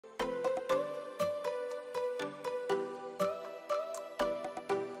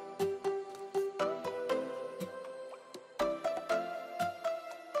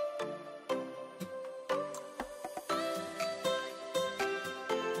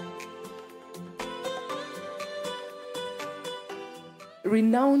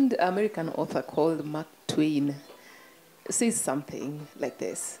renowned American author called Mark Twain says something like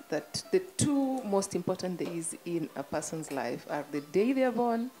this, that the two most important days in a person's life are the day they're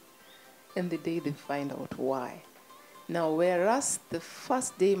born and the day they find out why. Now, whereas the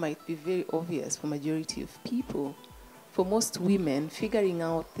first day might be very obvious for majority of people, for most women, figuring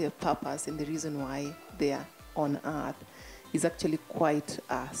out their purpose and the reason why they are on earth is actually quite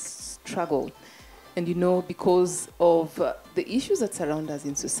a struggle. And you know, because of the issues that surround us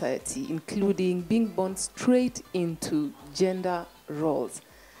in society, including being born straight into gender roles.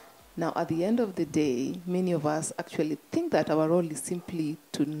 Now, at the end of the day, many of us actually think that our role is simply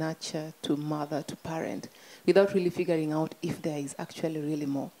to nurture, to mother, to parent, without really figuring out if there is actually really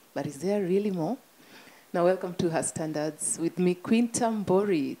more. But is there really more? Now, welcome to Her Standards with me, Quinta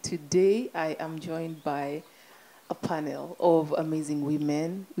Mbori. Today, I am joined by a panel of amazing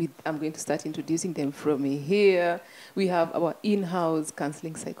women. I'm going to start introducing them from here. We have our in-house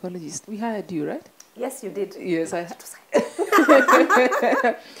counseling psychologist. We hired you, right? Yes, you did. Yes, I had to sign.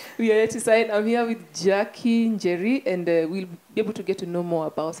 We are here to sign. I'm here with Jackie Njeri, and we'll be able to get to know more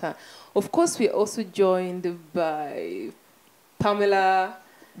about her. Of course, we're also joined by Pamela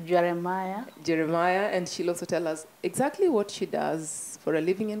Jeremiah, and she'll also tell us exactly what she does for a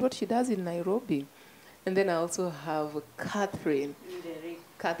living and what she does in Nairobi. And then I also have Catherine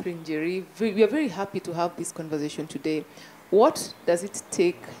Njeri. We are very happy to have this conversation today. What does it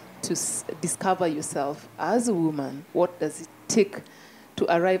take to discover yourself as a woman? What does it take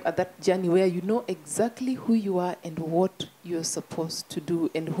to arrive at that journey where you know exactly who you are and what you're supposed to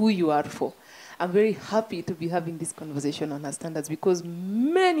do and who you are for? I'm very happy to be having this conversation on Her Standards because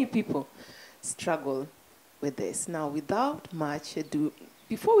many people struggle with this. Now, without much ado,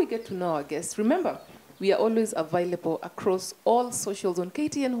 before we get to know our guests, remember, we are always available across all socials on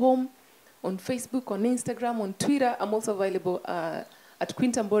KTN Home, on Facebook, on Instagram, on Twitter. I'm also available at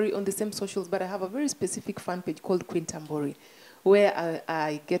Quinta Mbori on the same socials, but I have a very specific fan page called Quinta Mbori, where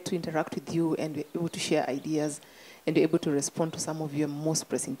I get to interact with you and we're able to share ideas and be able to respond to some of your most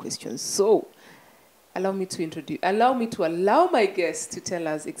pressing questions. So, allow me to allow my guests to tell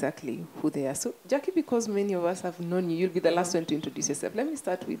us exactly who they are. So, Jackie, because many of us have known you, you'll be the last one to introduce yourself. Let me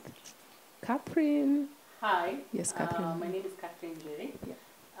start with Catherine. Hi. Yes, Catherine. My name is Catherine Njeri. Yeah.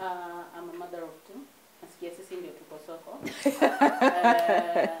 I'm a mother of two. I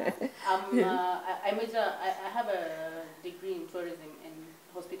have a degree in tourism and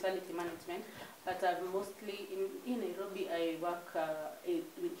hospitality management, but I'm mostly in Nairobi. I work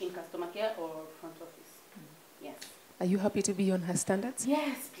in customer care or front office. Yes. Are you happy to be on Her Standards?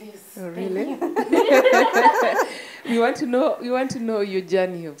 Yes, please. Oh, really? We want to know your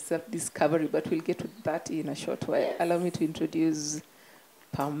journey of self-discovery, but we'll get to that in a short while. Yes. Allow me to introduce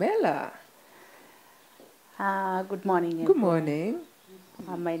Pamela. Good morning. Good morning.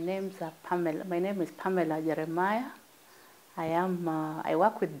 My name is Pamela Jeremiah. I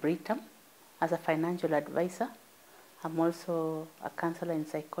work with Britam as a financial advisor. I'm also a counselor and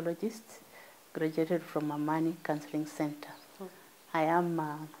psychologist, graduated from Amani Counseling Center. I am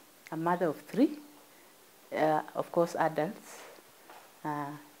a mother of three, of course adults,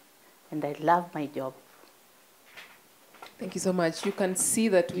 and I love my job. Thank you so much. You can see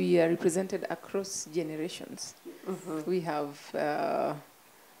that we are represented across generations. Mm-hmm. We have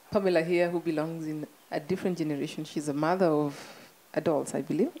Pamela here who belongs in a different generation. She's a mother of adults, I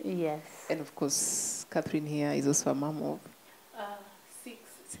believe. Yes. And of course, Catherine here is also a mom of six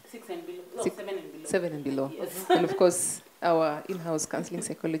and below. No, 7 and below. 7 and below. Yes. And of course, our in-house counseling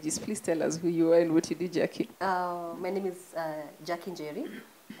psychologist. Please tell us who you are and what you do, Jackie. My name is Jackie Njeri,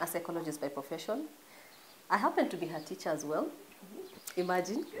 a psychologist by profession. I happen to be her teacher as well.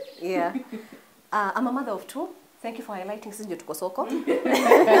 Imagine. Yeah. I'm a mother of two. Thank you for highlighting Sinjo Tukosoko.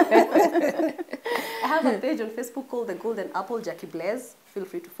 I have a page on Facebook called The Golden Apple, Jackie Blaze. Feel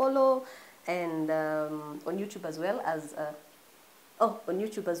free to follow. And on YouTube as well as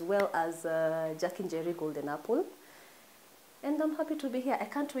Jackie Njeri Golden Apple. And I'm happy to be here. I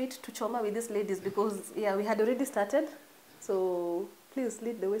can't wait to choma with these ladies because we had already started. So please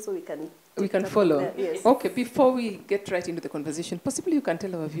lead the way so we can follow. Yes. Okay, before we get right into the conversation, possibly you can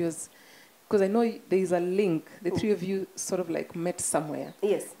tell our viewers, because I know there is a link, the three of you sort of like met somewhere.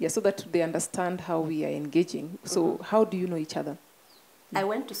 Yes. Yeah, so that they understand how we are engaging. So how do you know each other? I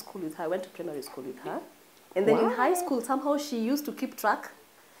went to school with her. I went to primary school with her. And then in high school, somehow she used to keep track.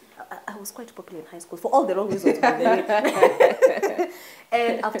 I was quite popular in high school for all the wrong reasons, by the way.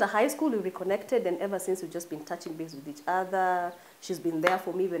 And after high school, we reconnected, and ever since we've just been touching base with each other. She's been there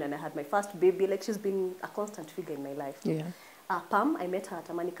for me when I had my first baby. Like, she's been a constant figure in my life. Yeah. Pam, I met her at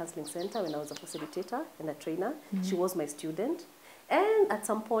Amani Counseling Center when I was a facilitator and a trainer. Mm-hmm. She was my student. And at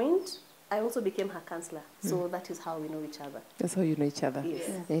some point, I also became her counselor. So that is how we know each other. That's how you know each other. Yes.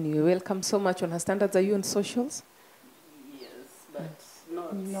 Anyway, welcome so much on her standards. Are you on socials? Yes, but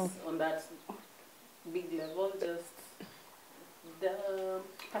not on that big level, just the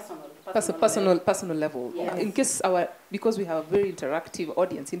personal level. Yes. In case because we have a very interactive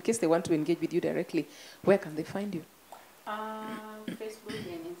audience, in case they want to engage with you directly, where can they find you? Facebook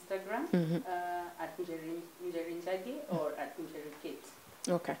and Instagram at Njerinjagi or at Njerikate.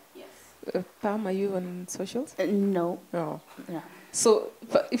 Okay. Yes. Pam, are you on socials? No. Oh. Yeah. So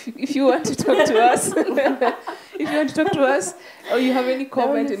if you want to talk to us, if you want to talk to us, or you have any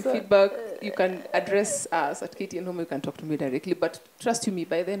comment and feedback, you can address us at KTN Home. You can talk to me directly. But trust you me,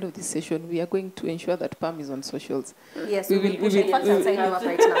 by the end of this session, we are going to ensure that Pam is on socials. Yes, we will. In fact, I'll sign you up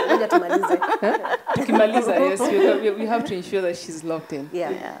right now. Ngoja tumalize. Tukimaliza, yes, we have to ensure that she's logged in.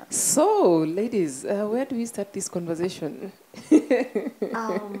 Yeah. So, ladies, where do we start this conversation?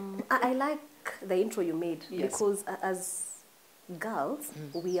 I like the intro you made because as girls,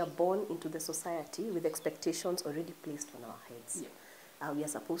 we are born into the society with expectations already placed on our heads. Yeah. We are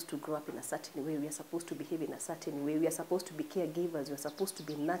supposed to grow up in a certain way. We are supposed to behave in a certain way. We are supposed to be caregivers. We are supposed to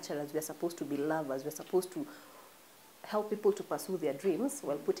be nurturers. We are supposed to be lovers. We are supposed to help people to pursue their dreams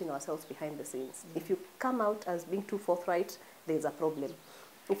while putting ourselves behind the scenes. If you come out as being too forthright, there's a problem.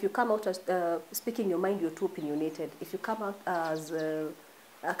 If you come out as speaking your mind, you're too opinionated. If you come out as a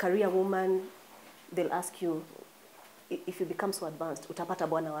career woman, they'll ask you, if you become so advanced, utapata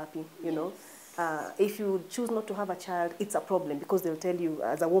bwana wapi, you know? If you choose not to have a child, it's a problem because they'll tell you,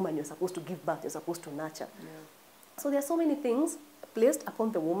 as a woman, you're supposed to give birth, you're supposed to nurture. Yeah. So there are so many things placed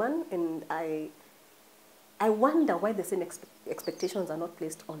upon the woman, and I wonder why the same expectations are not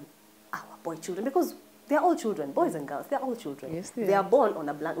placed on our boy children, because they're all children, boys and girls, they're all children. Yes, they are born on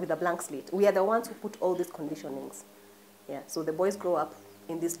with a blank slate. We are the ones who put all these conditionings. Yeah. So the boys grow up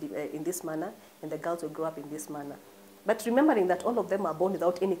in this manner, and the girls will grow up in this manner. But remembering that all of them are born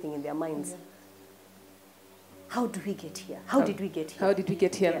without anything in their minds. Yeah. How do we get here? How did we get here? How did we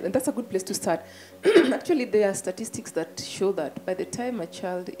get here? Yeah. And that's a good place to start. Actually, there are statistics that show that by the time a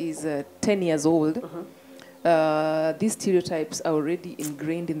child is 10 years old, these stereotypes are already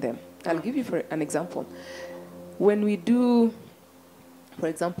ingrained in them. I'll give you an example. When we do, for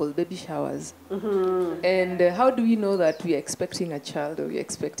example, baby showers, and how do we know that we are expecting a child or we're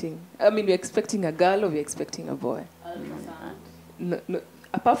expecting a girl or we're expecting a boy? No,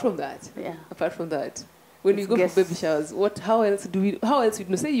 apart from that, when we go for baby showers, how else would you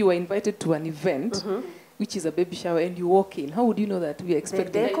know? Say you were invited to an event, which is a baby shower, and you walk in. How would you know that we are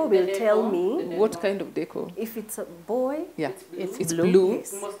expecting? The deco will tell me. What kind of deco? If it's a boy, it's blue.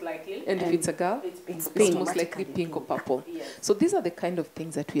 Yes. Most likely. And if it's a girl, it's pink. Most likely pink or purple. Yes. So these are the kind of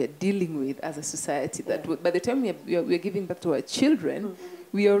things that we are dealing with as a society. That by the time we are giving back to our children,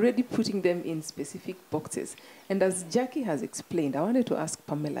 we are already putting them in specific boxes. And as Jackie has explained, I wanted to ask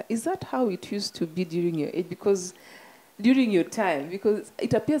Pamela, is that how it used to be during your age? Because during your time, because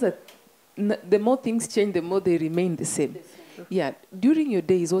it appears that the more things change, the more they remain the same. Yeah. During your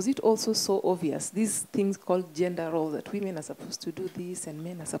days, was it also so obvious, these things called gender roles, that women are supposed to do this and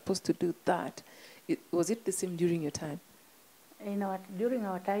men are supposed to do that? Was it the same during your time? During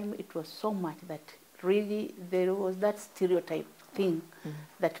our time, it was so much that really there was that stereotype thing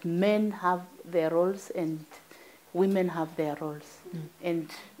that men have their roles and women have their roles. And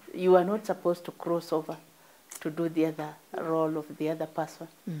you are not supposed to cross over to do the other role of the other person.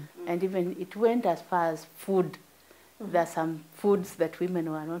 And even it went as far as food. There are some foods that women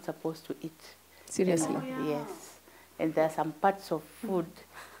were not supposed to eat. Seriously? Yes. And there are some parts of food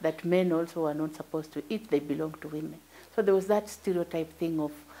that men also are not supposed to eat. They belong to women. So there was that stereotype thing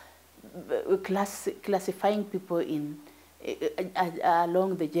of classifying people in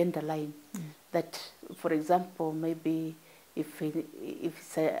along the gender line. That, for example, maybe if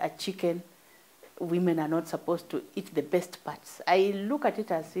it's a chicken, women are not supposed to eat the best parts. I look at it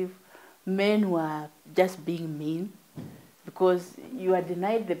as if men were just being mean, because you are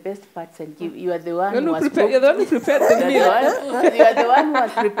denied the best parts and you are the one who was you're the one who prepared the meal. You are the one who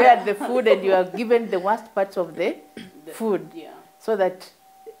has prepared the food, and you are given the worst parts of the food, so that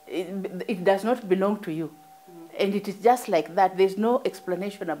it does not belong to you. And it is just like that. There's no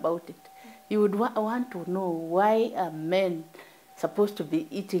explanation about it. You would want to know, why are men supposed to be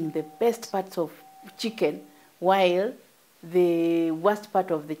eating the best parts of chicken while the worst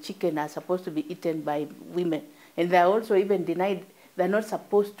part of the chicken are supposed to be eaten by women? And they're also even denied, they're not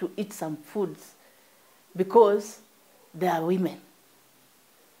supposed to eat some foods because they are women.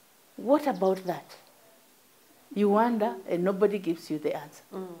 What about that? You wonder, and nobody gives you the answer.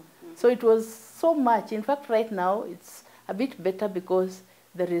 So it was so much. In fact, right now, a bit better because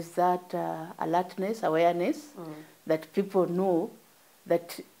there is that alertness, awareness, that people know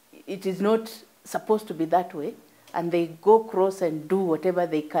that it is not supposed to be that way, and they go cross and do whatever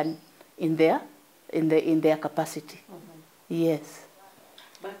they can in their capacity. Yes.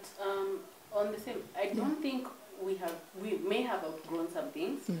 But on the same, I don't think we may have outgrown some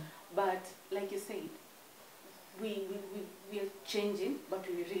things, but like you said, we are changing, but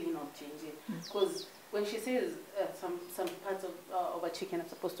we're really not changing. Because when she says some parts of a chicken are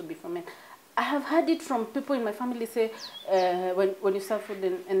supposed to be for men, I have heard it from people in my family say, when you serve food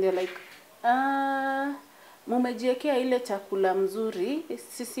and they're like, mumejiekea ile chakula mzuri,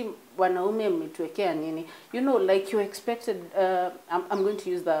 sisi wanaume mmetuwekea nini? You know, like you're expected, I'm going to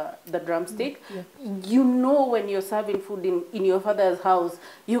use the drumstick. You know when you're serving food in your father's house,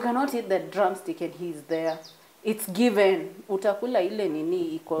 you cannot eat the drumstick and he's there. It's given. Utakula ile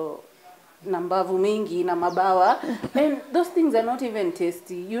nini iko na mbavu mingi na mabawa. And those things are not even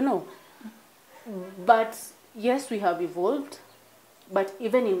tasty, you know. But yes, we have evolved. But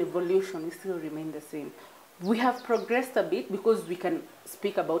even in evolution, we still remain the same. We have progressed a bit because we can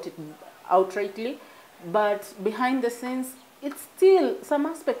speak about it outrightly. But behind the scenes, it's still, some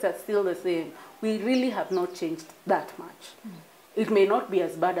aspects are still the same. We really have not changed that much. It may not be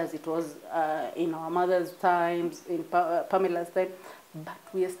as bad as it was in our mother's times, in Pamela's time, but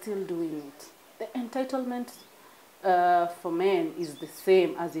we are still doing it. The entitlement for men is the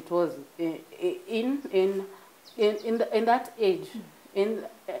same as it was in that age.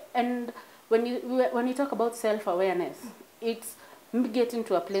 And when you talk about self-awareness, it's me getting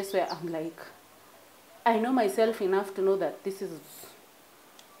to a place where I'm like, I know myself enough to know that this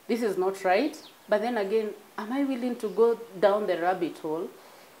is not right. But then again, am I willing to go down the rabbit hole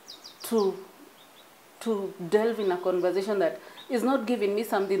to delve in a conversation that is not giving me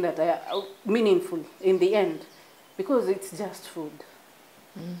something that meaningful in the end? Because it's just food.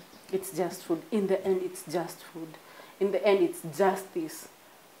 It's just food. In the end, it's just food. In the end, it's just this.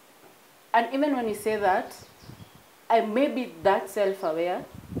 And even when you say that, I may be that self-aware,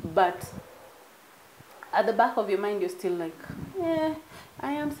 but at the back of your mind, you're still like, yeah,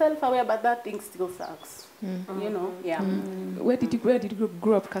 I am self-aware, but that thing still sucks. You know, yeah. Where did you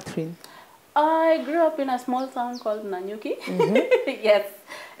grow up, Catherine? I grew up in a small town called Nanyuki. Yes.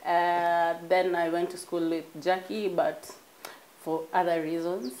 Then I went to school with Jackie, but for other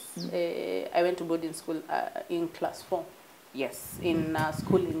reasons. I went to boarding school in class 4. Yes, in a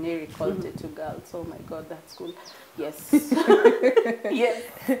school in Nyeri called T2 Girls. Oh my God, that school. Yes. Yes.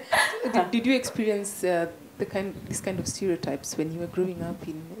 Did you experience this kind of stereotypes when you were growing up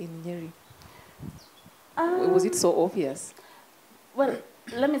in Nyeri? Was it so obvious? Well,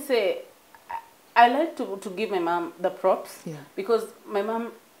 let me say, I like to give my mom the props, because my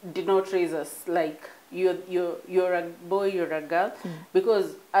mom did not raise us like you're a boy, you're a girl,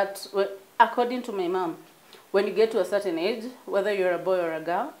 because according to my mom, when you get to a certain age, whether you're a boy or a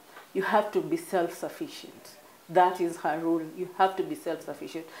girl, you have to be self-sufficient. That is her rule. You have to be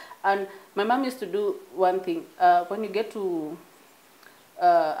self-sufficient. And my mom used to do one thing. When you get to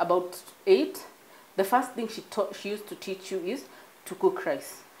about 8, the first thing she used to teach you is to cook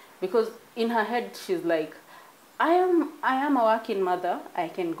rice. Because in her head, she's like, I am a working mother. I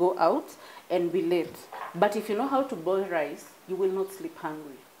can go out and be late. But if you know how to boil rice, you will not sleep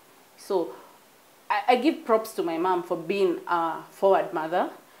hungry. So I give props to my mom for being a forward mother,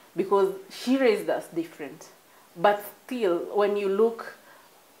 because she raised us different. But still, when you look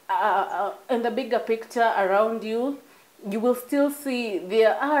in the bigger picture around you, you will still see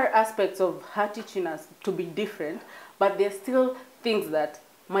there are aspects of her teaching us to be different, but there's still things that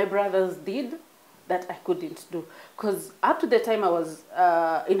my brothers did that I couldn't do. Because up to the time I was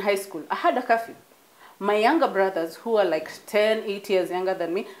in high school, I had a curfew. My younger brothers, who are like 10, 8 years younger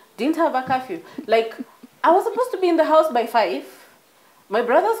than me, didn't have a curfew. Like, I was supposed to be in the house by 5. My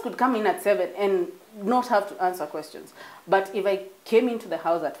brothers could come in at 7 and not have to answer questions. But if I came into the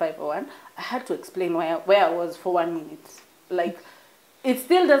house at 5:01, I had to explain where I was for 1 minute. Like, it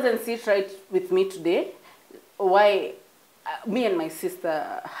still doesn't sit right with me today why me and my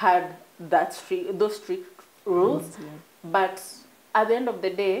sister had those strict rules. But at the end of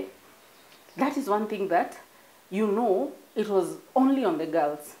the day, that is one thing that, you know, it was only on the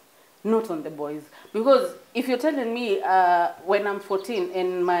girls, not on the boys. Because if you're telling me when I'm 14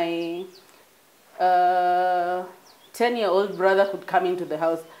 and my 10-year-old brother could come into the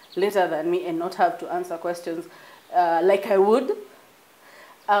house later than me and not have to answer questions like I would,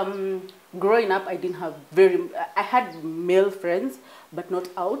 growing up, I didn't have I had male friends, but not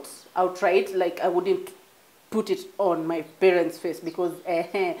outright. Like, I wouldn't put it on my parents' face because,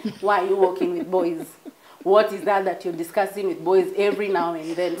 why are you walking with boys? what is that you're discussing with boys every now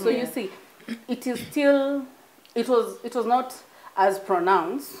and then. So you see, it is still, it was not as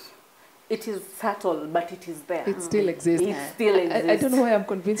pronounced. It is subtle, but it is there. It still exists. It still exists. I don't know why I'm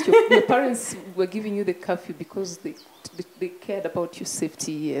convinced your parents were giving you the curfew because they cared about your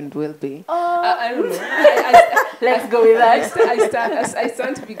safety and well-being. I don't know. Let's go with that. I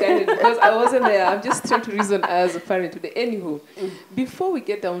stand to be guided because I wasn't there. I'm just trying to reason as a parent today. Anywho, before we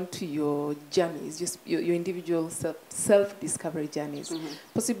get down to your journeys, just your individual self-discovery journeys,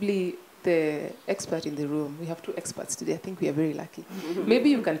 possibly the expert in the room, we have 2 experts today. I think we are very lucky. Maybe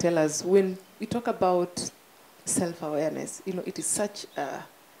you can tell us, when we talk about self-awareness, it is such a,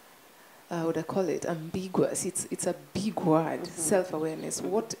 what I call it, ambiguous. It's a big word, self-awareness.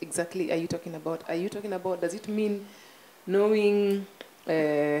 What exactly are you talking about? Are you talking about, does it mean knowing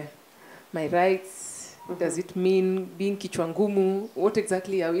my rights? Does it mean being kichwangumu? What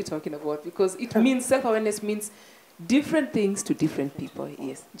exactly are we talking about? Because it means, self-awareness means different things to different people.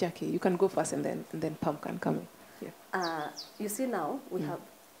 Yes, Jackie, you can go first, and then Pam can come in. Yeah. You see, now we have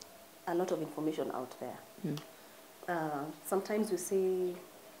a lot of information out there. Sometimes we say,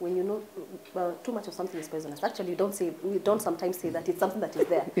 when you know too much of something is poisonous. Actually, we don't sometimes say that it's something that is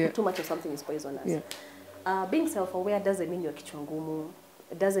there. Too much of something is poisonous. Being self-aware doesn't mean you're kichwangumu.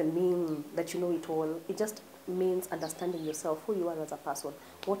 It doesn't mean that you know it all. It just means understanding yourself, who you are as a person,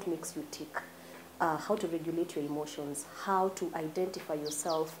 what makes you tick. How to regulate your emotions, how to identify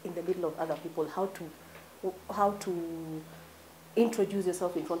yourself in the middle of other people, how to introduce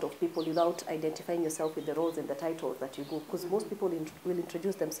yourself in front of people without identifying yourself with the roles and the titles that you go. Because most people will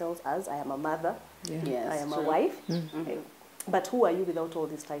introduce themselves as, I am a mother, I am a wife. But who are you without all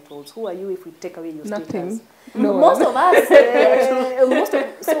these titles? Who are you if we take away your Nothing. status? No. Most of us,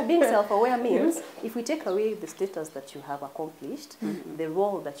 so being self-aware means if we take away the status that you have accomplished, the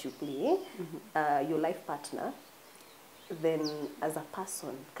role that you play, your life partner, then as a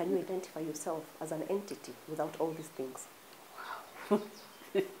person, can you identify yourself as an entity without all these things?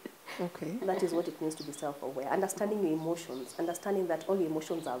 Okay. That is what it means to be self-aware. Understanding your emotions, understanding that all your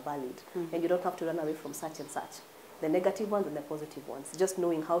emotions are valid, and you don't have to run away from such and such. The negative ones and the positive ones. Just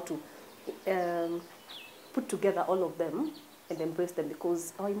knowing how to put together all of them and embrace them,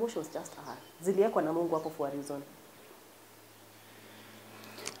 because our emotions just are. Ziliekwa na Mungu hapo for a reason.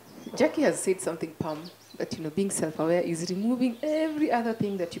 Jackie has said something, Pam, that being self-aware is removing every other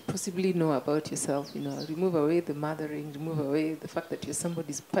thing that you possibly know about yourself. Remove away the mothering, remove away the fact that you're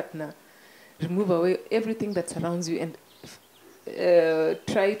somebody's partner, remove away everything that surrounds you, and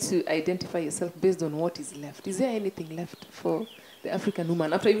try to identify yourself based on what is left. Is there anything left for the African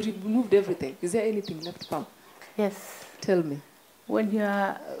woman after you've removed everything? Is there anything left, Pam? Yes. Tell me. When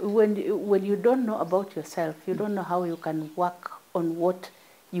you don't know about yourself, you don't know how you can work on what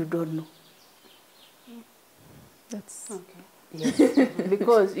you don't know. That's okay. Yes.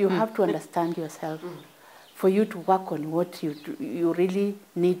 Because you have to understand yourself for you to work on what you really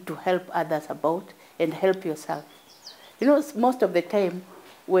need to help others about and help yourself. Most of the time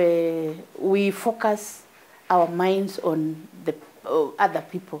we focus our minds on the other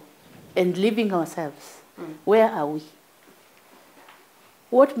people and leaving ourselves. Where are we?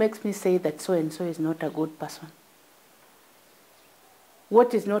 What makes me say that so-and-so is not a good person?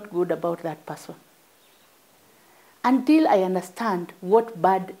 What is not good about that person? Until I understand what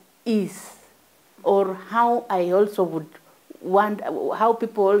bad is, or how I also would want, how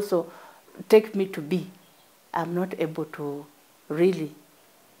people also take me to be, I'm not able to really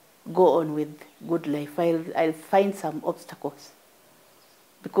go on with good life. I'll find some obstacles,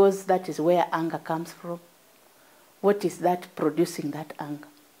 because that is where anger comes from. What is that producing that anger?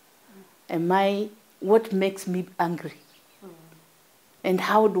 What makes me angry? And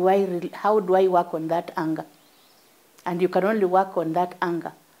how do I work on that anger? And you can only work on that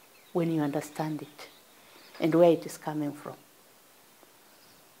anger when you understand it and where it is coming from.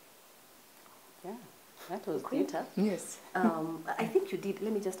 Yeah, that was great. Yes. I think you did.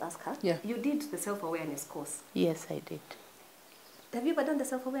 Let me just ask her. Yeah. You did the self-awareness course. Yes, I did. Have you ever done the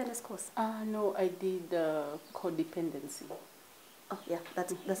self-awareness course? No, I did codependency. Oh, yeah,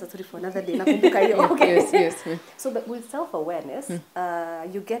 that's a story for another day. Okay. Yes. So, but with self-awareness,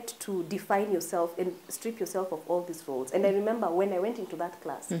 you get to define yourself and strip yourself of all these roles. And I remember when I went into that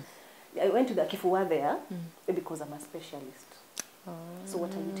class, I went to the Kifua there because I'm a specialist. So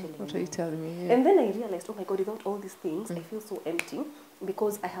what are you telling me? What are you telling me? Yeah. And then I realized, oh my God, without all these things, I feel so empty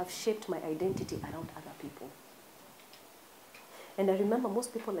because I have shaped my identity around other people. And I remember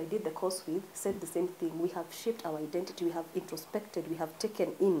most people I did the course with said the same thing. We have shaped our identity, we have introspected, we have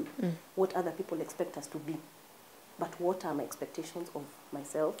taken in what other people expect us to be. but what are my expectations of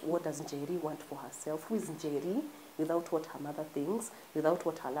myself? What does Njeri want for herself? Who is Njeri without what her mother thinks, without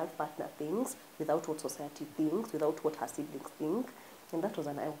what her life partner thinks, without what society thinks, without what her siblings think? And that was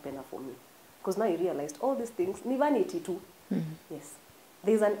an eye-opener for me. Because now I realized all these things, ni vanity too. Yes.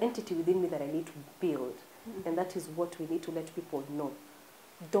 There's an entity within me that I need to build. And that is what we need to let people know.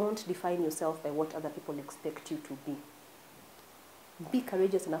 Don't define yourself by what other people expect you to be. Be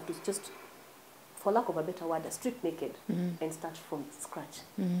courageous enough to just, for lack of a better word, strip naked and start from scratch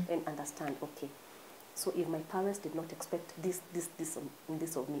and understand, okay, so if my parents did not expect this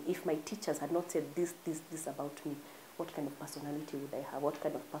of me, if my teachers had not said this about me, what kind of personality would I have? What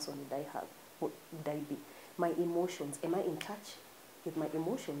kind of person would I have? What would I be? My emotions, am I in touch with my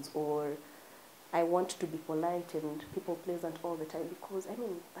emotions? Or I want to be polite and people pleasant all the time because, I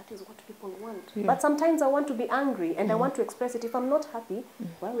mean, that is what people want. Yeah. But sometimes I want to be angry and I want to express it. If I'm not happy,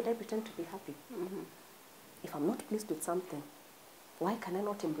 why would I pretend to be happy? If I'm not pleased with something, why can I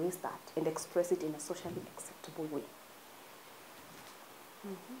not embrace that and express it in a socially acceptable way?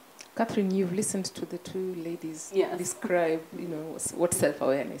 Catherine, you've listened to the two ladies describe, what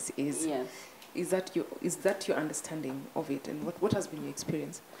self-awareness is. Yes. Is that your understanding of it, and what has been your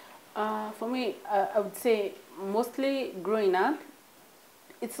experience? For me, I would say mostly growing up,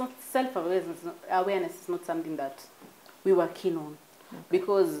 it's not self-awareness. Awareness is not something that we were keen on,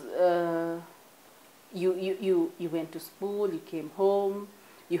 because you went to school, you came home,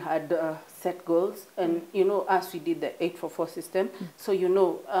 you had set goals, and as we did the 844 system, so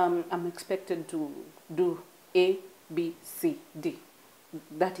I'm expected to do A, B, C, D.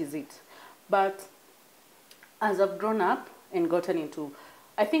 That is it. But as I've grown up and gotten into,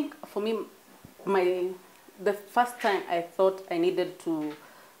 I think for me, the first time I thought I needed to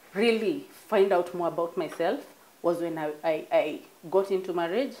really find out more about myself was when I got into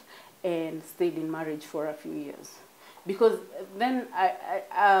marriage and stayed in marriage for a few years. Because then I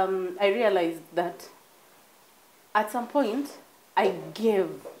realized that at some point I gave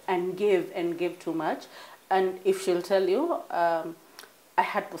and gave and gave too much. And if she'll tell you, I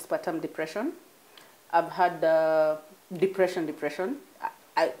had postpartum depression. I've had depression.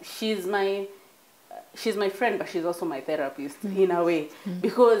 She's my friend, but she's also my therapist in a way,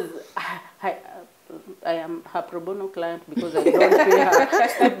 because I am her pro bono client because I don't pay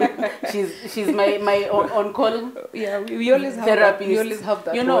her. she's my on call. Yeah, we always have therapist. We always have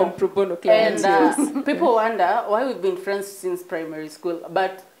that one pro bono client. And people wonder why we've been friends since primary school,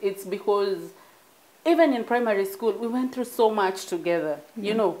 but it's because even in primary school we went through so much together.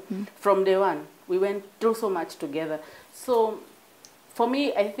 From day one we went through so much together. So for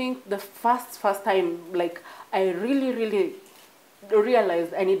me, I think the first time, like, I really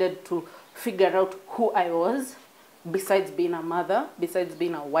realized I needed to figure out who I was, besides being a mother, besides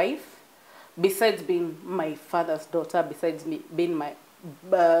being a wife, besides being my father's daughter, besides me being my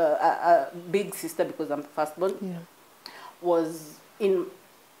big sister because I'm the firstborn, was in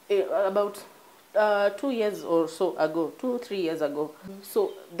about 2 years or so ago, 2-3 years ago.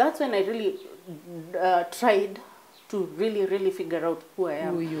 So that's when I really tried to really figure out who I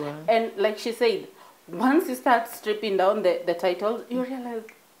am. Who you are. And like she said, once you start stripping down the titles, you realize,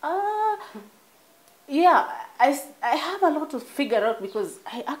 yeah, I have a lot to figure out because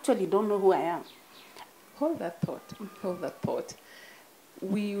I actually don't know who I am. Hold that thought.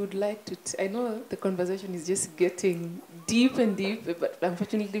 We would like to, I know the conversation is just getting deep and deep, but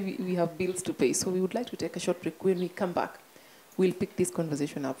unfortunately we have bills to pay. So we would like to take a short break. When we come back, we'll pick this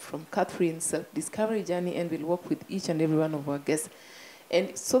conversation up from Catherine's self-discovery journey, and we'll work with each and every one of our guests.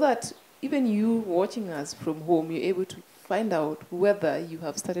 And so that even you watching us from home, you're able to find out whether you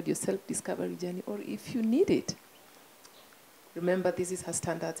have started your self-discovery journey or if you need it. Remember, this is Her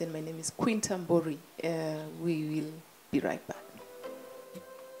Standards, and my name is Quinta Mbori. We will be right back.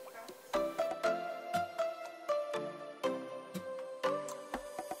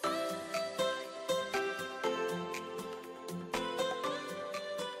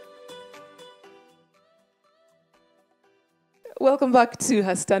 Welcome back to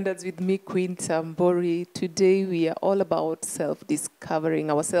Her Standards with me, Quinta Mbori. Today we are all about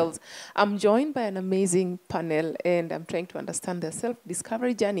self-discovering ourselves. I'm joined by an amazing panel, and I'm trying to understand their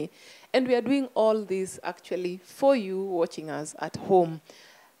self-discovery journey. And we are doing all this actually for you watching us at home.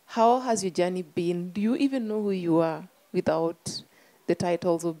 How has your journey been? Do you even know who you are without the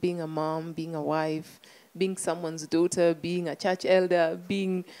titles of being a mom, being a wife, being someone's daughter, being a church elder,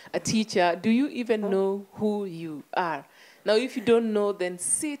 being a teacher? Do you even know who you are? Now, if you don't know, then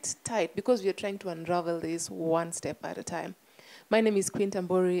sit tight because we are trying to unravel this one step at a time. My name is Quinta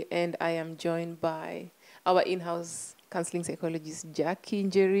Mbori, and I am joined by our in-house counseling psychologist, Jackie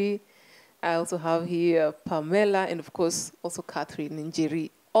Njeri, I also have here Pamela and, of course, also Catherine and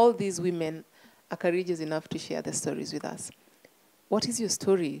Jerry. All these women are courageous enough to share their stories with us. What is your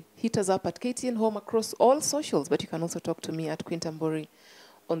story? Hit us up at KTN Home across all socials, but you can also talk to me at Quintambori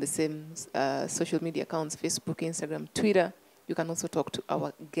on the same social media accounts, Facebook, Instagram, Twitter. You can also talk to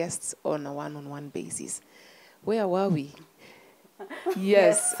our guests on a one-on-one basis. Where were we?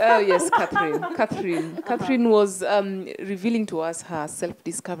 Yes. Oh, yes, Catherine. Catherine was revealing to us her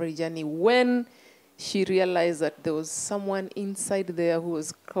self-discovery journey when she realized that there was someone inside there who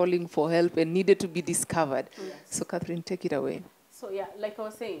was calling for help and needed to be discovered. Yes. So, Catherine, take it away. So, yeah, like I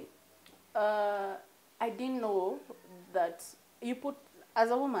was saying, I didn't know that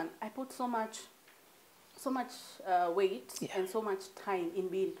as a woman, I put so much weight and so much time in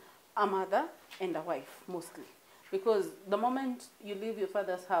being a mother and a wife, mostly. Because the moment you leave your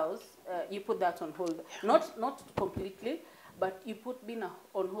father's house, you put that on hold. Not completely, but you put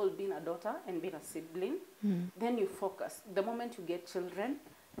on hold being a daughter and being a sibling. Then you focus. The moment you get children,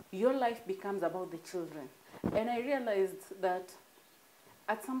 your life becomes about the children. And I realized that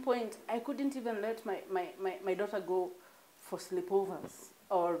at some point, I couldn't even let my daughter go for sleepovers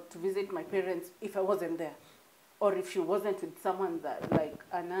or to visit my parents if I wasn't there. Or if she wasn't with someone like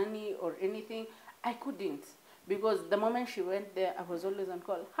a nanny or anything, I couldn't. Because the moment she went there, I was always on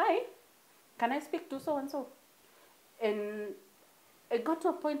call. Hi, can I speak to so-and-so? And it got to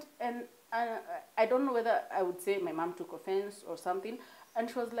a point, and I don't know whether I would say my mom took offense or something. And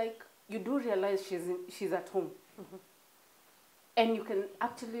she was like, you do realize she's at home. And you can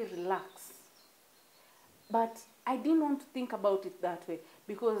actually relax. But I didn't want to think about it that way.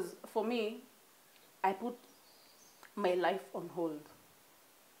 Because for me, I put my life on hold.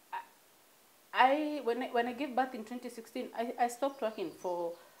 When I gave birth in 2016, I stopped working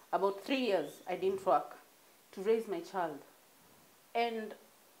for about 3 years. I didn't work to raise my child. And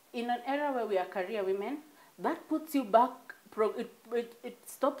in an era where we are career women, that puts you back, it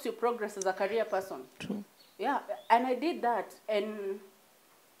stops your progress as a career person. True. Yeah, and I did that. And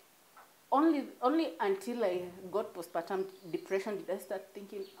only until I got postpartum depression did I start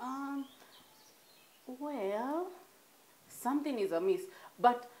thinking, well, something is amiss.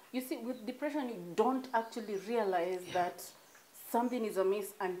 But you see, with depression, you don't actually realize that something is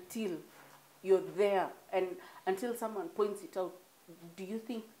amiss until you're there and until someone points it out. Do you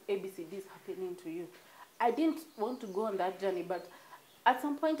think ABCD is happening to you? I didn't want to go on that journey, but at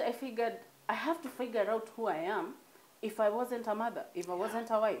some point I figured I have to figure out who I am if I wasn't a mother, if I wasn't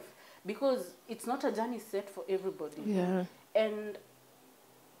a wife, because it's not a journey set for everybody. Yeah. And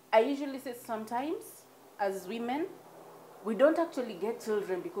I usually say sometimes, as women, we don't actually get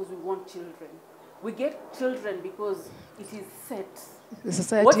children because we want children. We get children because it is set. The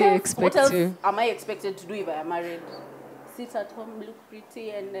society expects what else you. am I expected to do if I am married? Sit at home, look pretty,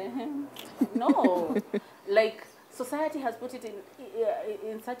 and no. Like, society has put it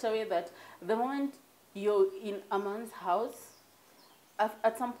in such a way that the moment you're in a man's house,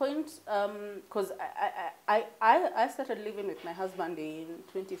 at some point, because I started living with my husband in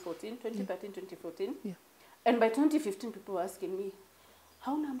 2013, 2014. Yeah. And by 2015, people were asking me,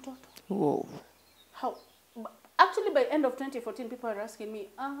 how na mtoto? Whoa. How? Actually, by end of 2014, people are asking me,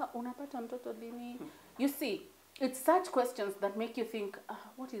 unapata mtoto lini? You see, it's such questions that make you think,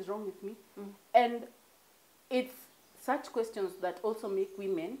 what is wrong with me? And it's such questions that also make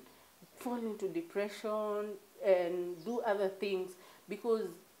women fall into depression and do other things, because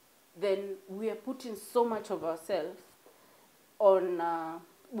then we are putting so much of ourselves on,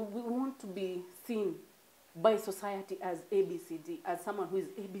 we want to be seen by society as ABCD, as someone who is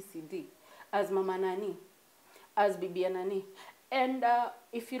ABCD, as Mama Nani, as Bibi Nani. And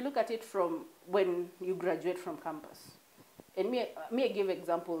if you look at it from when you graduate from campus, and me I give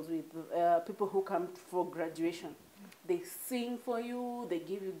examples with people who come for graduation. They sing for you, they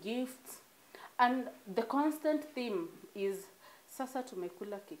give you gifts, and the constant theme is, sasa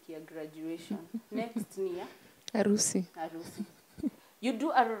tumekula keki ya graduation, next ni ya Harusi. You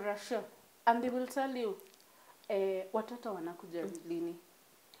do a rasha, and they will tell you, watoto wanakuja lini.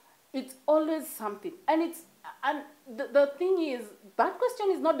 It's always something. And the thing is, that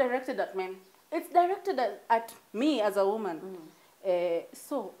question is not directed at men. It's directed at me as a woman.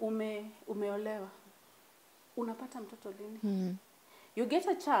 So, umeolewa. Unapata mtoto lini. You get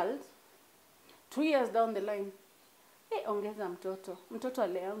a child, 2 years down the line, ongeza mtoto. Mtoto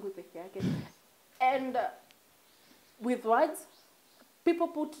ale yangu peke yake. And with words, people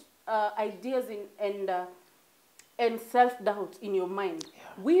put ideas in and self-doubt in your mind,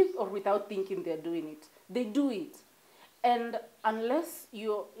 with or without thinking they're doing it. They do it. And unless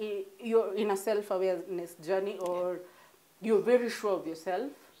you're in a self-awareness journey or you're very sure of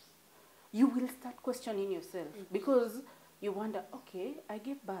yourself, you will start questioning yourself because you wonder, okay, I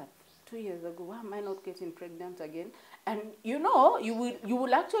gave birth 2 years ago. Why am I not getting pregnant again? And you know, you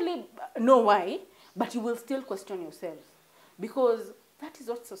will actually know why, but you will still question yourself because that is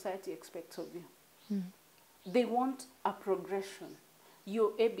what society expects of you. They want a progression.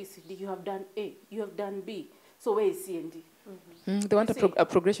 You're ABCD, you have done A, you have done B. So where is C and D? They want a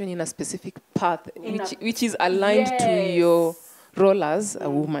progression in a specific path, which is aligned to your role as a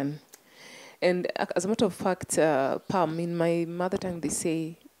woman. And as a matter of fact, Pam, in my mother tongue, they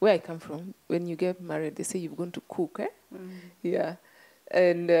say, where I come from, when you get married, they say you're going to cook, eh? Yeah.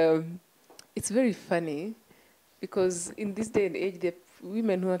 And it's very funny because in this day and age, there are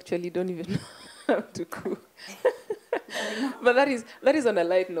women who actually don't even know how to cook. But that is on a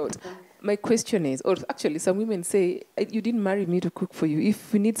light note. My question is, or actually some women say, you didn't marry me to cook for you.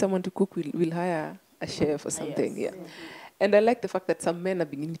 If we need someone to cook, we'll hire a chef or something. Yes. Yeah. And I like the fact that some men are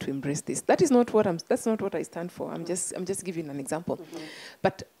beginning to embrace this. That's not what I stand for. I'm just giving an example.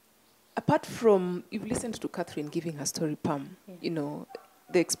 But apart from, you've listened to Catherine giving her story, Pam, you know,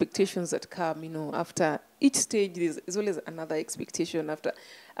 the expectations that come, you know, after each stage, there's always another expectation.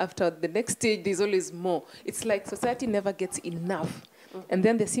 After the next stage, there's always more. It's like society never gets enough. And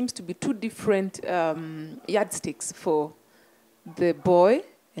then there seems to be two different yardsticks for the boy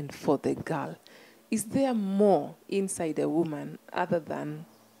and for the girl. Is there more inside a woman other than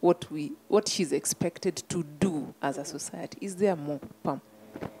what she's expected to do as a society? Is there more, Pam?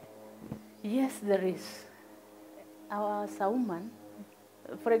 Yes, there is. As a woman,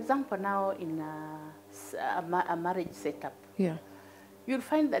 for example, now in a marriage setup, you'll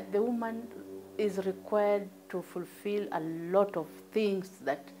find that the woman is required to fulfill a lot of things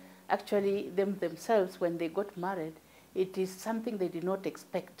that actually themselves, when they got married, it is something they did not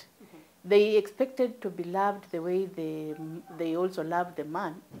expect. They expected to be loved the way they also loved the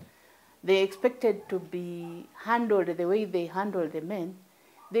man. They expected to be handled the way they handled the men.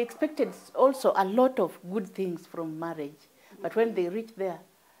 They expected also a lot of good things from marriage. But when they reach there,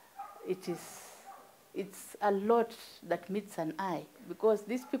 it's a lot that meets an eye, because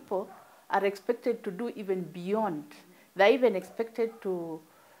these people are expected to do even beyond. They're even expected to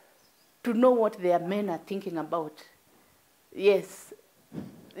know what their men are thinking about. Yes,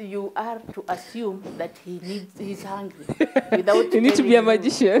 you are to assume that he's hungry without you need to be a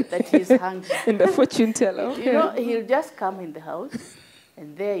magician that he's hungry and a fortune teller. You know, he'll just come in the house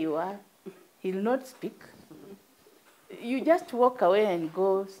and there you are. He'll not speak. You just walk away and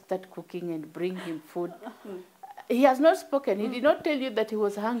go start cooking and bring him food. He has not spoken. He did not tell you that he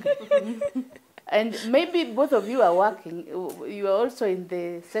was hungry. And maybe both of you are working. You are also in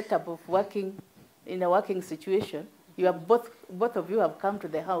the setup of working in a working situation. You are both of you have come to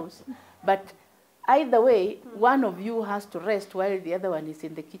the house, but either way, one of you has to rest while the other one is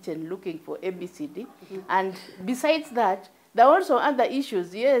in the kitchen looking for ABCD. And besides that, there are also other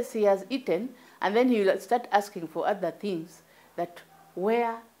issues. Yes, he has eaten, and then he will start asking for other things. That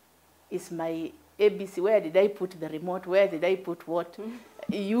where is my ABC? Where did I put the remote? Where did I put what?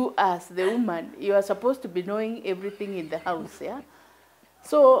 You, as the woman, you are supposed to be knowing everything in the house. Yeah.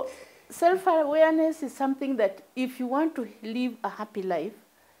 So self-awareness is something that if you want to live a happy life,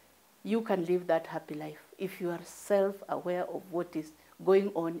 you can live that happy life if you are self-aware of what is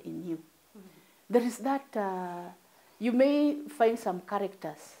going on in you. There is that, you may find some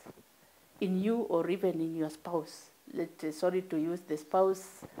characters in you or even in your spouse. Sorry to use the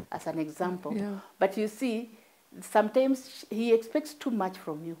spouse as an example. But you see, sometimes he expects too much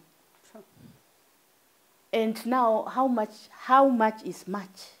from you. And now, how much is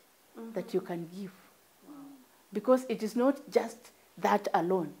much that you can give? Because it is not just that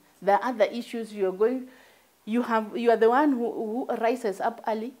alone. There are other issues you are the one who rises up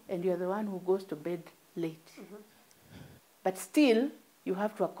early and you are the one who goes to bed late. But still, you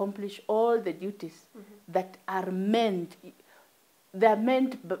have to accomplish all the duties that are meant, they're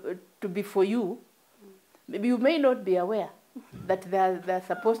meant to be for you. Maybe you may not be aware that they're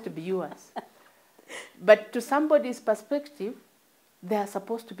supposed to be yours. But to somebody's perspective, they are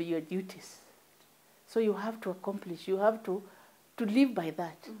supposed to be your duties. So you have to accomplish, you have to live by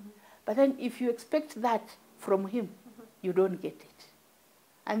that. But then if you expect that from him, you don't get it.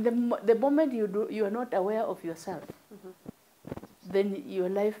 And the moment you are not aware of yourself, then your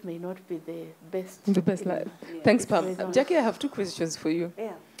life may not be the best. The best life. Thanks, Pam. Jackie, I have two questions for you.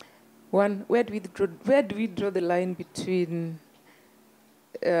 One, where do we draw the line between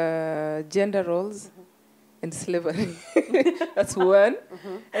gender roles and slavery? That's one.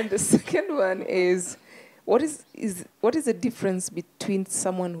 And the second one is, what is the difference between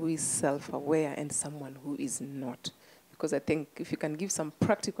someone who is self-aware and someone who is not? because I think if you can give some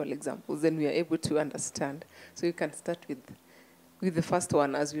practical examples, then we are able to understand. So you can start with the first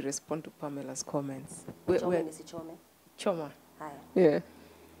one as we respond to Pamela's comments. Choma. Hi. Yeah.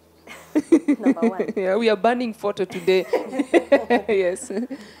 Number one. Yeah, we are banning photo today. Yes.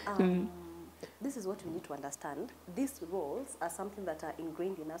 This is what we need to understand. These roles are something that are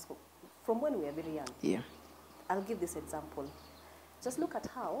ingrained in us from when we are very young. Yeah. I'll give this example. Just look at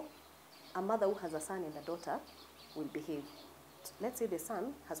how a mother who has a son and a daughter will behave. Let's say the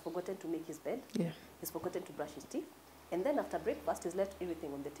son has forgotten to make his bed. Yeah. He's forgotten to brush his teeth. And then after breakfast, he's left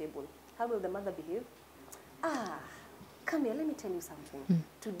everything on the table. How will the mother behave? Come here, let me tell you something.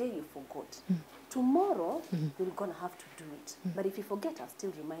 Today you forgot. Tomorrow, you're going to have to do it. But if you forget, I'll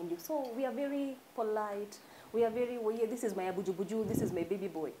still remind you. So we are very polite. We are very, well, yeah, this is my abuju-buju, this is my baby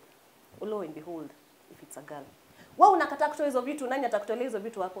boy. Lo and behold, if it's a girl. Wow, unakataa kutoa hizo vitu, nani atakutolea hizo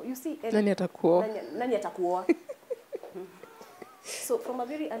vitu hapo? You see, Nani atakuoa? Nani atakuoa? So from a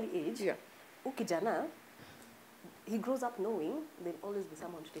very early age, ukijana, he grows up knowing there'll always be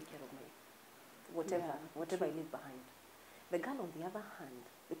someone to take care of me. Whatever I leave behind. The girl, on the other hand,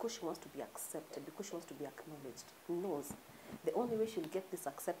 because she wants to be accepted, because she wants to be acknowledged, knows the only way she'll get this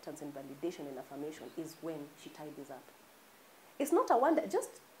acceptance and validation and affirmation is when she tidies up. It's not a wonder.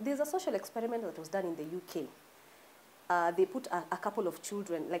 There's a social experiment that was done in the UK. They put a couple of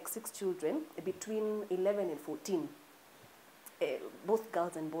children, like 6 children, between 11 and 14, both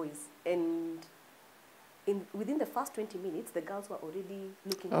girls and boys. And within the first 20 minutes, the girls were already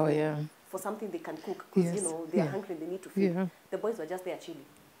looking for something they can cook because, you know, they are hungry and they need to feed. Yeah. The boys were just there chilling.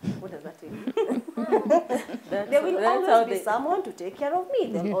 What does that tell you? There will always be someone to take care of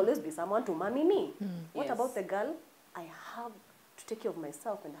me. There will always be someone to mommy me. What about the girl? I have to take care of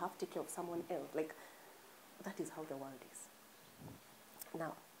myself and have to take care of someone else. Like, that is how the world is.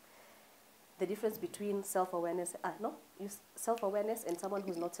 Now, the difference between self-awareness, self-awareness and someone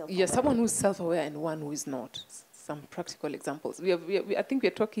who's not self-aware. Yes, someone who's self-aware and one who is not. Some practical examples. I think we're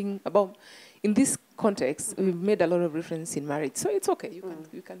talking about, in this context, we've made a lot of reference in marriage. So it's okay,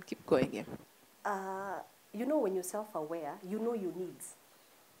 you can keep going, yeah. You know, when you're self-aware, you know your needs.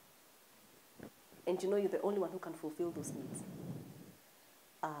 And you know you're the only one who can fulfill those needs.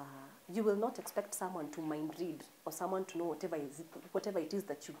 You will not expect someone to mind read or someone to know whatever it is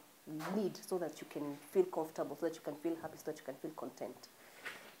that you need so that you can feel comfortable, so that you can feel happy, so that you can feel content.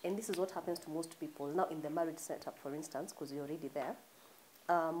 And this is what happens to most people. Now, in the marriage setup, for instance, because you're already there,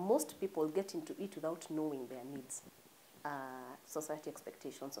 most people get into it without knowing their needs. Society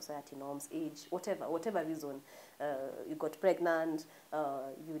expectations, society norms, age, whatever reason. You got pregnant,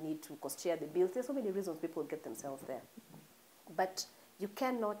 you need to cost-share the bills. There's so many reasons people get themselves there. But you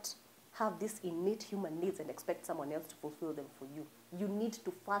cannot have these innate human needs and expect someone else to fulfill them for you. You need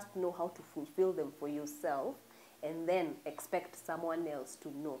to first know how to fulfill them for yourself and then expect someone else to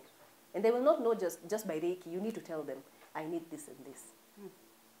know. And they will not know just by Reiki. You need to tell them, I need this and this.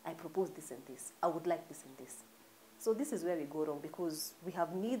 I propose this and this. I would like this and this. So this is where we go wrong, because we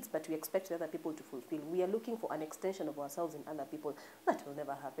have needs, but we expect the other people to fulfill. We are looking for an extension of ourselves in other people. That will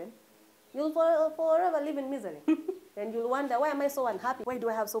never happen. You'll forever live in misery. And you'll wonder, why am I so unhappy? Why do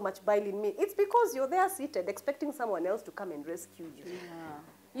I have so much bile in me? It's because you're there seated, expecting someone else to come and rescue you. Yeah.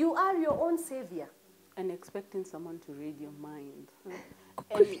 You are your own savior. And expecting someone to read your mind.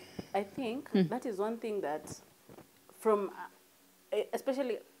 And I think that is one thing that, from,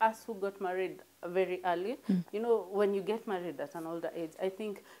 especially us who got married very early, you know, when you get married at an older age, I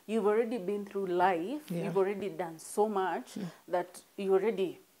think you've already been through life, you've already done so much that you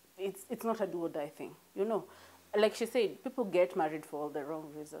already, it's not a do or die thing, you know. Like she said, people get married for all the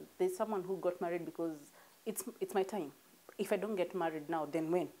wrong reasons. There's someone who got married because it's my time. If I don't get married now,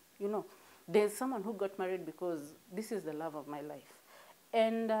 then when? You know. There's someone who got married because this is the love of my life.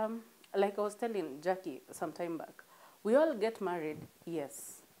 And like I was telling Jackie some time back, we all get married,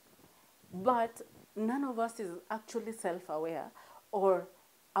 yes. But none of us is actually self-aware or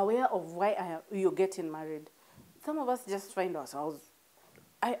aware of why you're getting married. Some of us just find ourselves,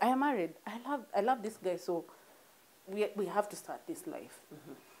 I am married. I love this guy, so we have to start this life.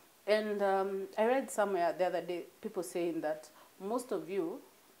 And I read somewhere the other day, people saying that most of you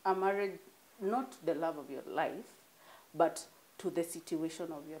are married not to the love of your life, but to the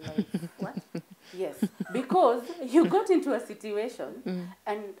situation of your life. What? Yes, because you got into a situation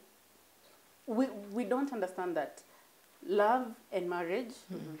and we don't understand that love and marriage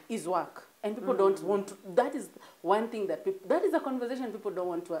is work. And people don't want to, that is one thing that that is a conversation people don't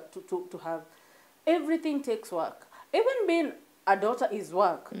want to have. Everything takes work. Even being a daughter is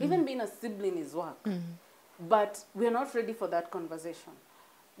work. Even being a sibling is work. But we're not ready for that conversation.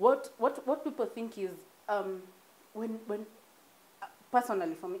 What people think is, when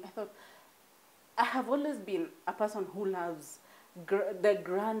personally for me, I thought I have always been a person who loves the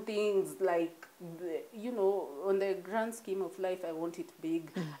grand things, like on the grand scheme of life, I want it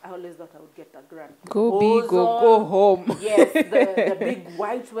big. I always thought I would get a grand go big or go home. Yes, the big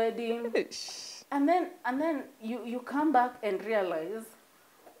white wedding. And then you come back and realize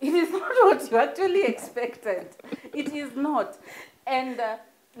it is not what you actually expected. It is not. And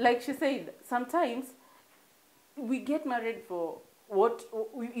like she said, sometimes we get married for what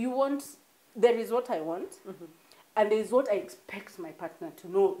you want. There is what I want, and there is what I expect my partner to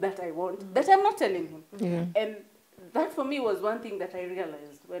know that I want, that I'm not telling him. Yeah. And that for me was one thing that I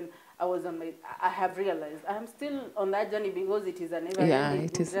realized when I was I have realized I'm still on that journey, because it is a never-ending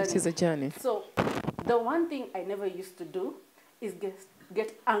journey. It is a journey. So the one thing I never used to do is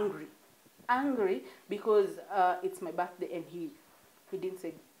get angry. Angry because it's my birthday and he didn't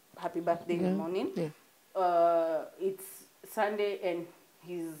say happy birthday in the morning. Yeah. It's Sunday and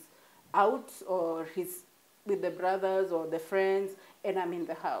he's out, or he's with the brothers or the friends, and I'm in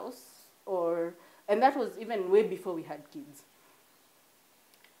the house. And that was even way before we had kids.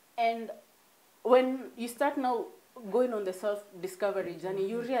 And when you start now going on the self-discovery journey,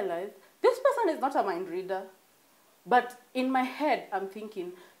 you realize this person is not a mind reader. But in my head, I'm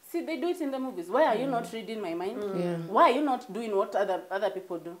thinking, see, they do it in the movies. Why are you not reading my mind? Yeah. Why are you not doing what other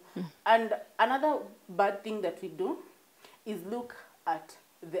people do? And another bad thing that we do is look at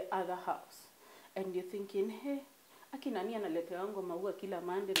the other house. And you're thinking, hey, akina nani analetewango maua kila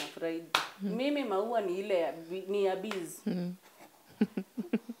Monday na Friday. Mimi maua ni ile ni ya bees.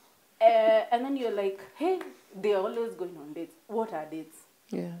 And then you're like, hey, they're always going on dates. What are dates?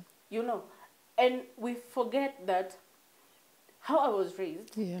 Yeah. And we forget that how I was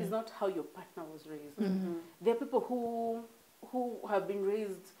raised is not how your partner was raised. There are people who have been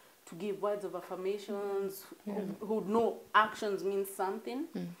raised to give words of affirmations, who know actions mean something.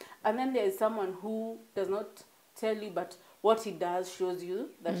 And then there is someone who does not tell you, but what he does shows you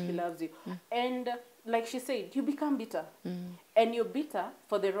that he loves you. And like she said, you become bitter. And you're bitter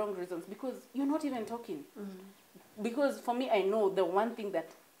for the wrong reasons, because you're not even talking. Because for me, I know the one thing that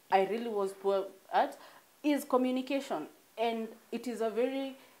I really was poor at is communication. And it is a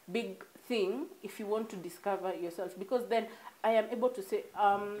very big thing if you want to discover yourself, because then I am able to say,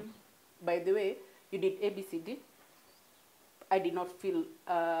 by the way, you did ABCD. I did not feel,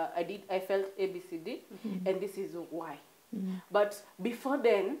 I felt ABCD, and this is why. But before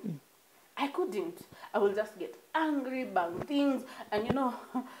then, I couldn't. I will just get angry about things. And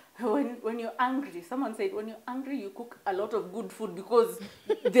when you're angry, someone said, when you're angry, you cook a lot of good food, because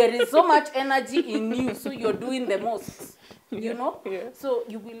there is so much energy in you, so you're doing the most, Yeah. So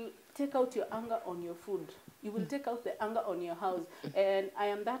you will take out your anger on your food. You will take out the anger on your house. And I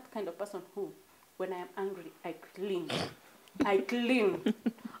am that kind of person who, when I am angry, I clean. I clean.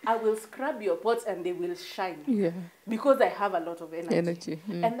 I will scrub your pots and they will shine. Yeah. Because I have a lot of energy.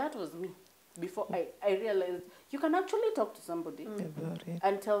 And that was me. Before I realized you can actually talk to somebody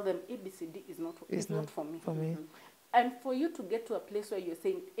and tell them ABCD is not for me. And for you to get to a place where you're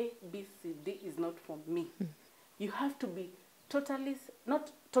saying ABCD is not for me, you have to be not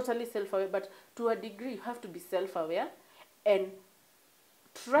totally self-aware, but to a degree you have to be self-aware and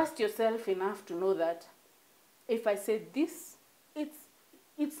trust yourself enough to know that if I say this,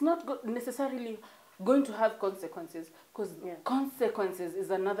 it's not necessarily going to have consequences, because consequences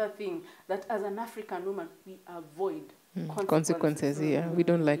is another thing that as an African woman we avoid. Consequences, we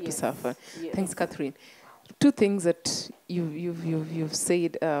don't like to suffer. Thanks, Catherine. Two things that you've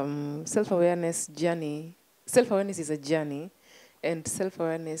said. Self-awareness journey. Self-awareness is a journey, and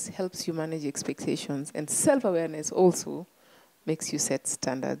self-awareness helps you manage expectations, and self-awareness also makes you set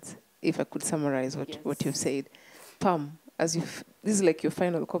standards. If I could summarize what you've said, Pam, this is like your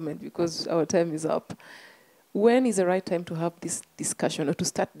final comment, because our time is up. When is the right time to have this discussion or to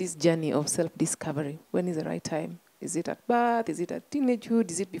start this journey of self-discovery? When is the right time? Is it at birth? Is it at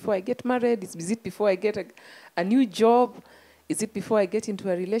teenagehood? Is it before I get married? Is it before I get a new job? Is it before I get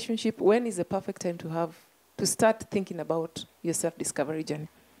into a relationship? When is the perfect time to start thinking about your self-discovery journey?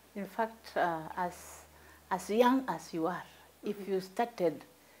 In fact, as young as you are, if you started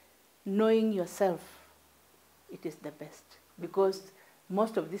knowing yourself, it is the best, because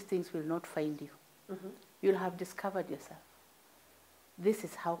most of these things will not find you. You'll have discovered yourself. This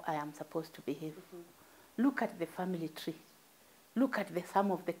is how I am supposed to behave. Look at the family tree. Look at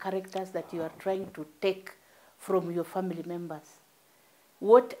some of the characters that you are trying to take from your family members.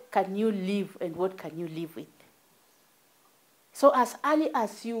 What can you live and what can you live with? So as early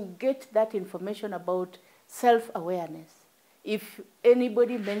as you get that information about self-awareness, if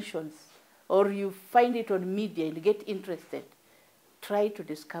anybody mentions, or you find it on media and get interested, try to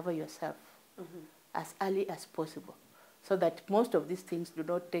discover yourself as early as possible, so that most of these things do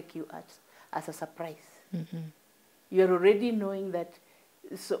not take you as a surprise. You're already knowing that,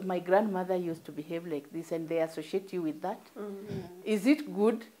 so my grandmother used to behave like this, and they associate you with that. Is it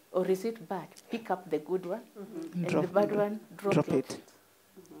good or is it bad? Pick up the good one, and the bad one, drop it.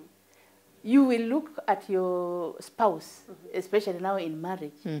 You will look at your spouse, especially now in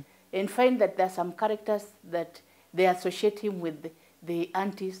marriage, and find that there are some characters that they associate him with the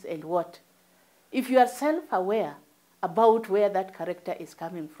aunties and what. If you are self-aware about where that character is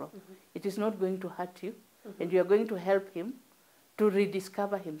coming from, it is not going to hurt you, and you are going to help him to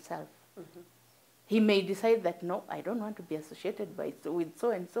rediscover himself. He may decide that, no, I don't want to be associated with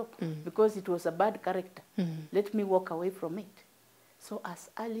so-and-so because it was a bad character. Let me walk away from it. So as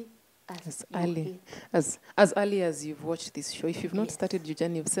early as early as you've watched this show, if you've not started your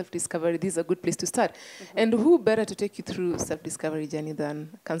journey of self-discovery, this is a good place to start. And who better to take you through self-discovery journey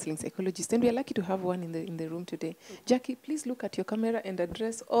than counseling psychologist? And we are lucky to have one in the room today. Jackie, please look at your camera and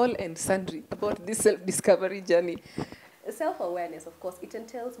address all and sundry about this self-discovery journey. Self-awareness, of course, it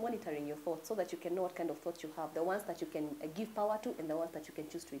entails monitoring your thoughts so that you can know what kind of thoughts you have, the ones that you can give power to and the ones that you can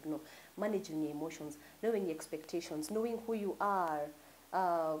choose to ignore. Managing your emotions, knowing your expectations, knowing who you are,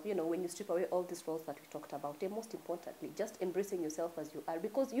 when you strip away all these roles that we talked about, and most importantly, just embracing yourself as you are,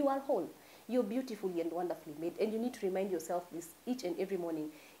 because you are whole. You're beautifully and wonderfully made, and you need to remind yourself this each and every morning.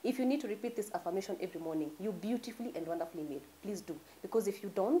 If you need to repeat this affirmation every morning, you're beautifully and wonderfully made. Please do. Because if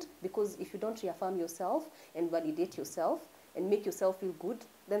you don't reaffirm yourself and validate yourself and make yourself feel good,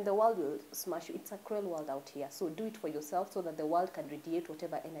 then the world will smash you. It's a cruel world out here. So do it for yourself so that the world can radiate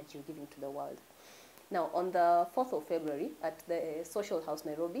whatever energy you're giving to the world. Now, on the 4th of February at the Social House,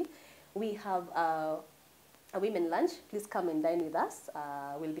 Nairobi, we have a women lunch. Please come and dine with us.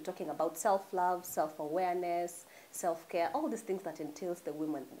 We'll be talking about self-love, self-awareness, self-care, all these things that entails the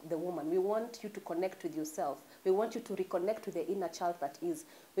woman. We want you to connect with yourself. We want you to reconnect with the inner child that is.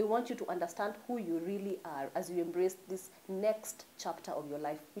 We want you to understand who you really are as you embrace this next chapter of your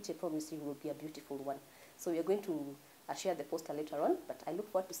life, which I promise you will be a beautiful one. So we are going to share the poster later on, but I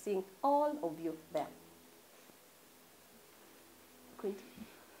look forward to seeing all of you there. Queen.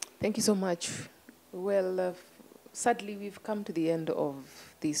 Thank you so much. Well, sadly, we've come to the end of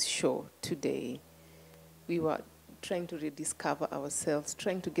this show today. We were trying to rediscover ourselves,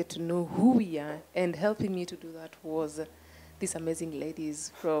 trying to get to know who we are, and helping me to do that was these amazing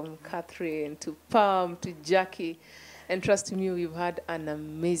ladies, from Catherine to Pam to Jackie. And trust me, we've had an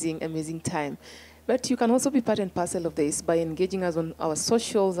amazing, amazing time. But you can also be part and parcel of this by engaging us on our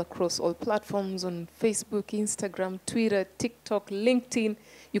socials across all platforms, on Facebook, Instagram, Twitter, TikTok, LinkedIn.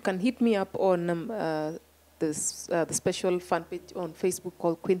 You can hit me up on the special fan page on Facebook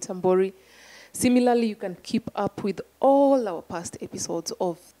called Queen Tambori. Similarly, you can keep up with all our past episodes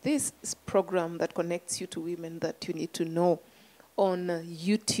of this program that connects you to women that you need to know. On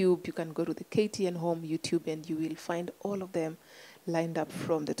YouTube, you can go to the KTN Home YouTube and you will find all of them lined up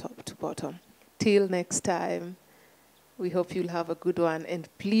from the top to bottom. Till next time, we hope you'll have a good one, and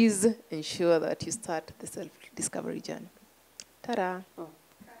please ensure that you start the self-discovery journey. Ta-da!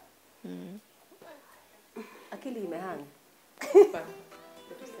 Akili imehang.